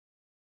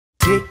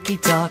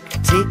Ticky-tock,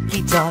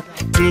 ticky-tock,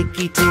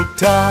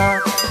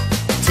 ticky-tick-tock.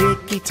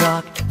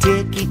 Ticky-tock,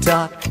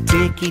 ticky-tock,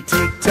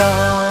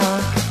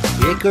 ticky-tick-tock.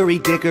 Hickory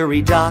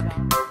dickory dock,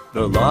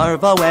 the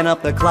larva went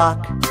up the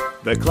clock.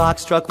 The clock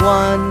struck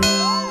 1.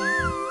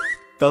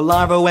 The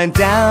larva went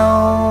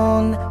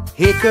down.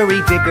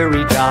 Hickory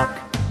dickory dock.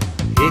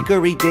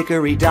 Hickory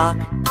dickory dock,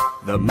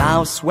 the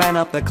mouse went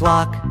up the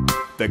clock.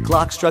 The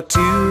clock struck 2.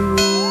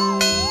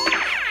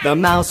 The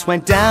mouse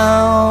went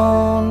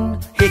down.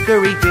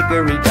 Hickory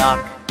dickory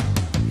dock.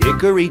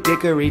 Hickory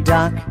dickory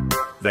dock,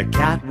 the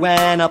cat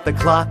went up the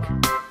clock.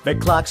 The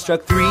clock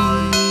struck 3.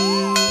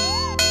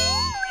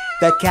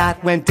 The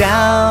cat went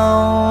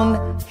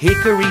down.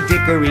 Hickory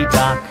dickory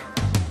dock.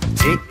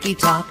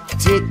 Ticky-tock,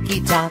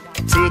 ticky-tock,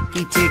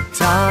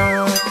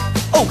 ticky-tick-tock.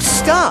 Oh,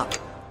 stop!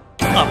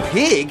 A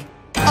pig?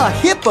 A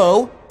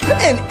hippo?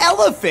 An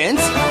elephant?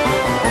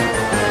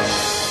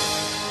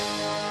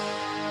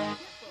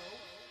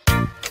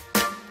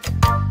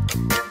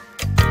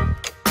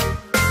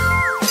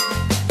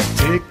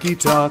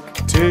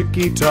 Ticky-tock,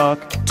 ticky-tock,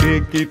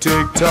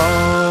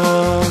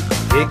 ticky-tick-tock.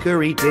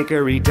 Hickory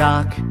dickory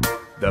dock,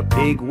 the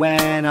pig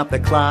went up the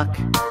clock.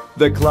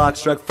 The clock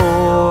struck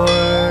 4.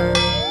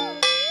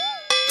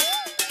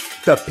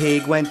 The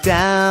pig went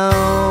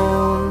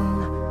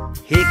down.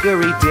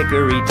 Hickory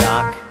dickory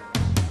dock.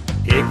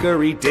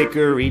 Hickory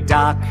dickory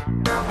dock,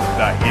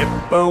 the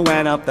hippo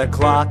went up the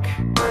clock.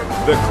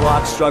 The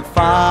clock struck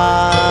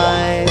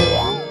 5.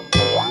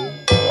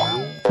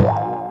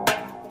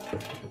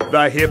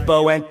 The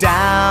hippo went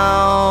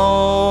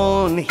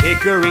down.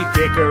 Hickory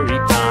dickory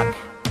dock.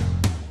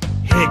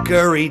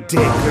 Hickory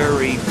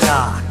dickory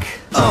dock.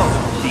 Oh,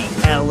 the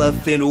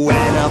elephant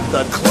went up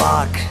the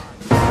clock.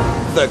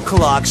 The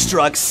clock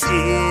struck 6.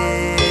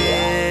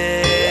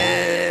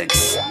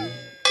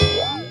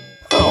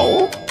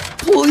 Oh,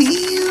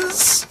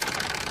 please.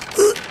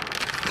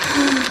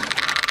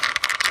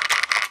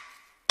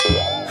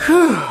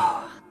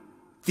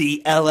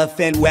 The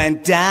elephant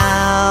went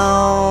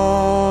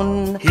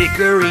down.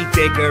 Hickory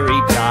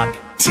dickory dock.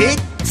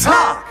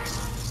 Tick-tock.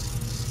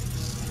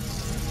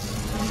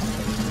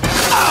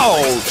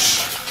 Ouch!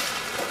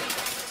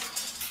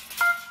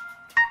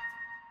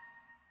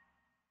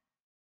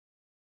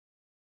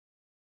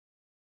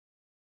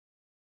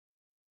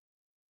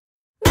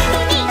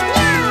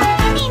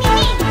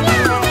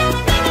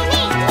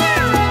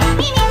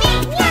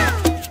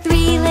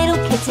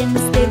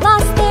 They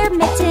lost their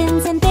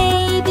mittens and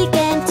they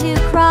began to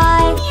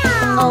cry.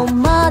 Oh,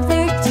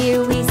 mother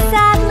dear, we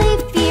sadly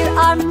fear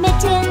our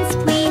mittens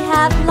we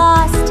have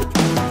lost.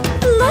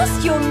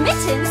 Lost your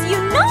mittens, you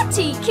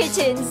naughty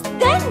kittens?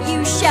 Then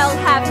you shall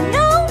have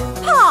no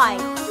pie.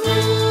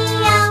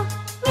 Meow,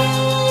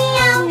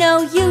 meow.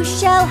 No, you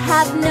shall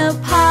have no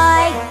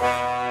pie.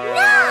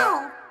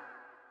 No!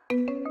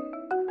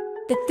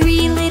 The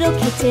 3 little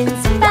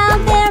kittens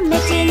found their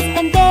mittens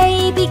and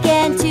they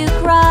began to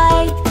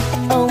cry.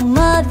 Oh,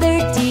 mother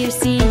dear,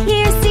 see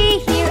here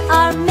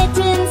our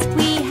mittens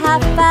we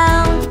have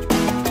found.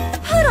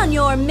 Put on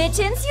your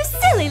mittens, you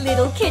silly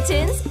little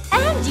kittens,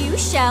 and you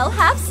shall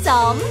have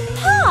some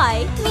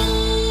pie.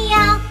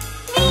 Meow,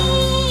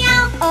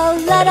 meow. Oh,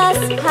 let us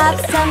have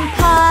some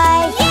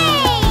pie. Yay!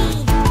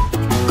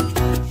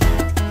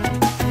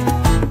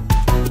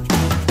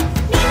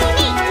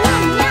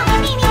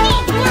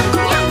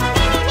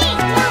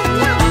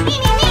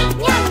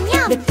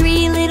 The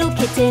 3 little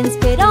kittens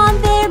put on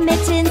their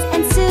mittens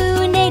and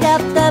soon ate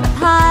up the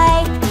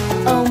pie.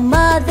 Oh,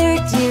 mother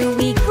dear,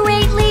 we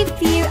greatly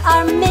fear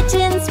our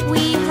mittens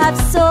we have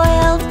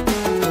soiled.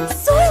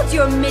 Soiled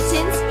your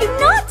mittens, you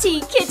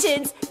naughty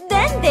kittens?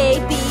 Then they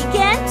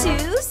began to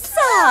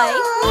sigh.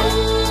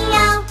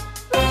 Meow,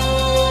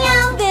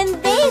 meow.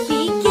 Then they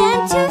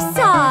began to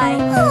sigh.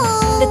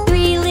 The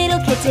 3 little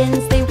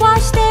kittens, they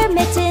washed their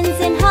mittens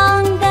and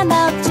hung them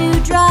out to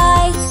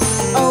dry.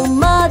 Oh,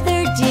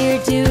 mother dear,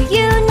 do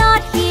you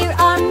not hear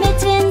our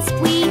mittens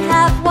we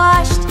have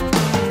washed?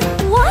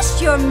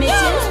 Washed your mittens?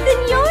 Yay!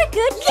 Then you're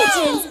good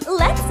kittens. Yay!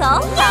 Let's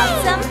all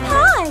have some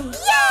pie.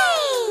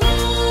 Yay!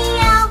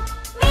 Meow,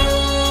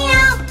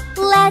 meow.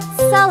 Let's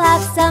all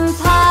have some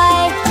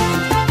pie.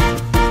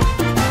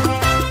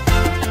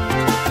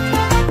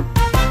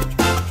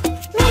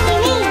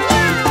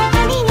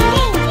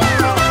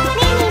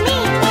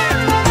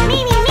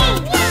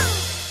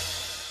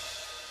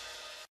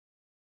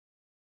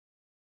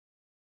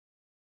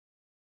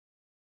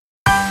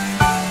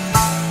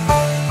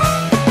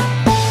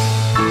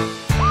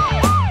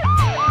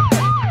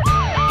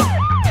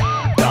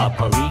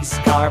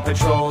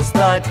 Patrols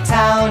the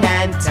town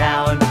and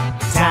town,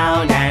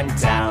 town and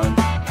town,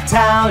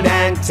 town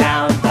and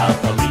town. The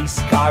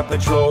police car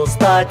patrols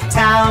the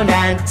town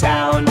and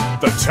town.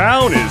 The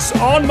town is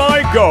on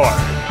my guard.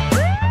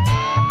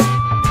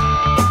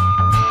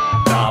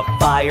 The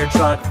fire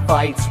truck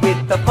fights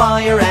with the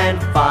fire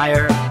and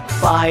fire,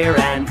 fire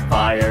and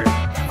fire,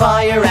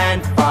 fire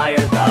and fire.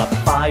 The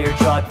fire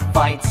truck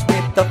fights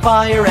with the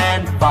fire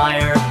and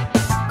fire.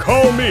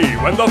 Call me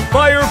when the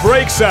fire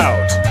breaks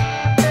out.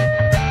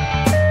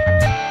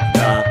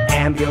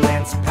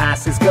 ambulance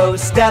passes, go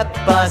step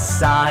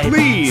aside.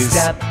 Please.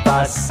 Step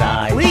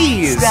aside.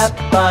 Please. Step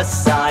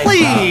aside.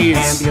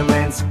 Please. The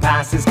ambulance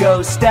passes,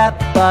 go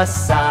step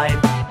aside.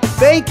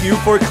 Thank you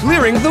for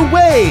clearing the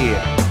way.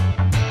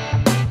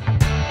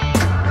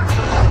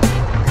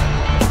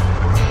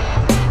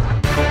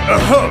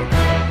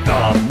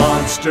 The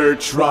monster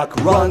truck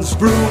runs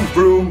vroom,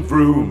 vroom,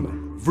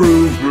 vroom.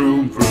 Vroom,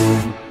 vroom,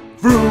 vroom.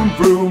 Vroom,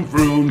 vroom,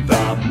 vroom.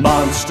 The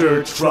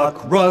monster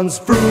truck runs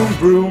vroom,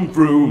 vroom,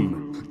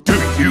 vroom. Do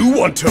you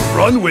want to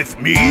run with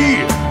me?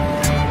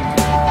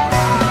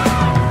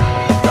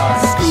 The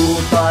school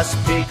bus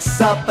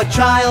picks up a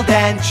child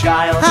and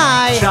child.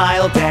 Hi.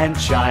 Child and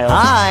child.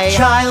 Hi.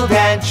 Child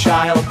and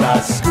child.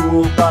 The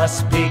school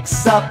bus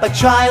picks up a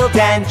child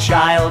and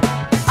child.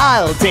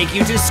 I'll take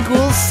you to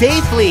school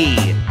safely.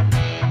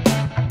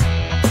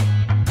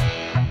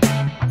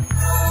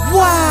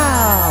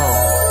 Wow!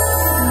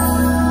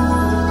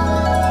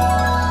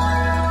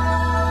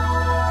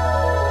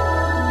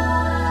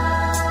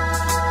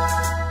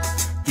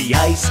 The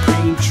ice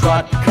cream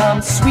truck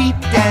comes sweet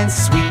and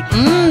sweet.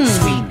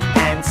 Sweet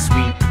and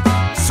sweet.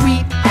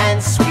 Sweet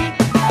and sweet.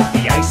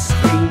 The ice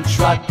cream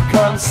truck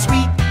comes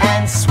sweet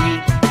and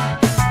sweet.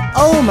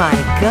 Oh my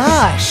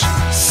gosh!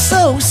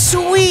 So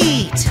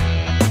sweet!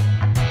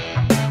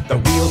 The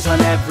wheels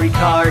on every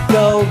car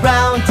go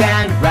round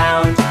and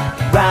round.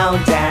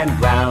 Round and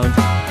round.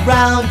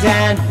 Round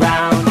and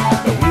round.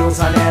 The wheels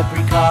on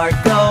every car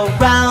go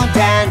round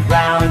and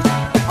round.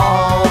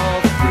 All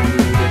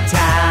through the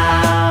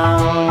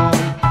town.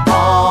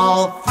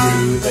 All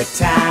through the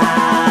town.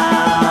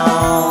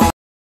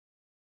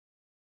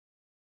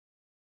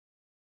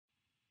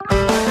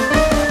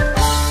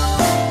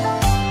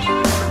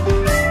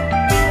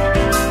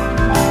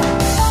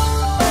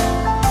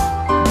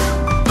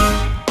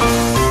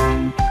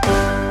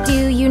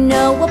 Do you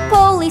know a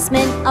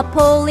policeman, a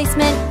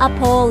policeman, a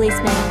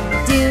policeman?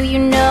 Do you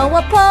know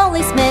a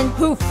policeman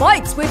Who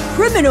fights with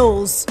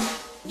criminals?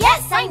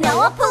 Yes, I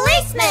know a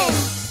policeman.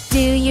 Do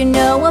you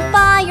know a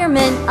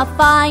fireman, a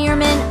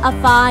fireman, a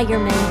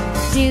fireman?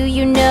 Do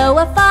you know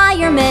a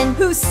fireman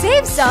Who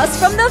saves us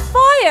from the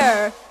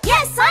fire?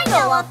 Yes, I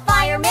know a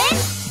fireman.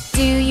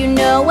 Do you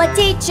know a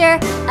teacher,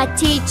 a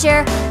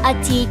teacher, a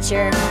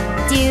teacher?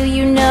 Do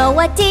you know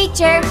a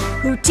teacher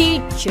Who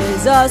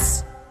teaches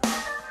us?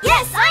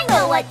 Yes, I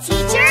know a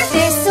teacher.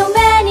 There's so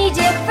many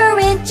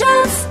different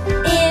jobs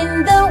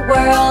in the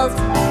world.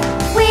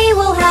 We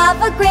will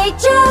have a great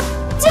job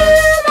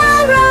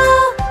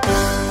tomorrow.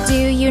 Do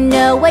you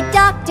know a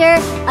doctor,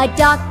 a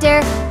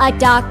doctor, a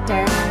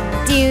doctor?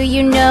 Do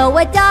you know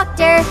a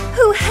doctor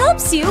Who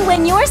helps you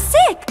when you're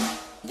sick?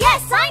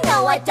 Yes, I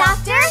know a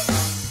doctor.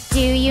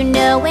 Do you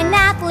know an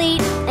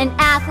athlete, an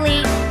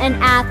athlete, an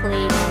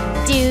athlete?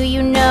 Do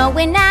you know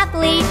an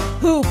athlete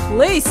Who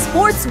plays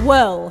sports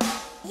well?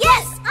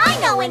 Yes, I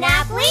know an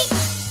athlete.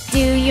 Do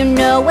you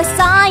know a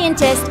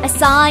scientist, a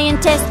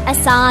scientist, a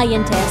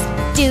scientist?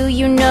 Do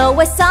you know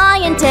a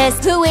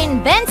scientist Who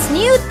invents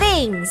new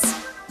things?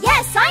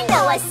 Yes, I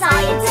know a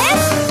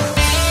scientist.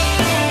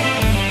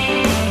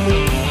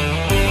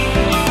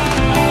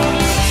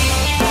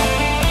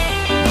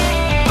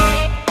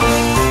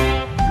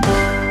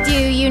 Do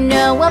you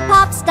know a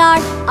pop star,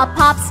 a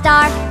pop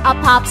star, a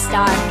pop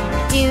star?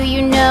 Do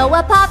you know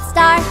a pop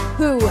star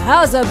Who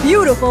has a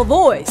beautiful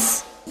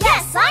voice?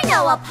 Yes, I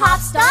know a pop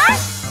star.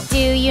 Do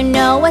you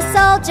know a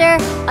soldier,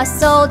 a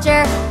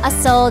soldier, a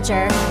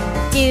soldier?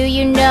 Do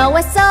you know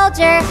a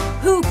soldier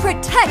Who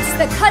protects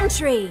the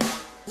country?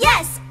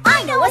 Yes,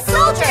 I know a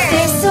soldier.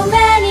 There's so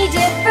many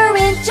different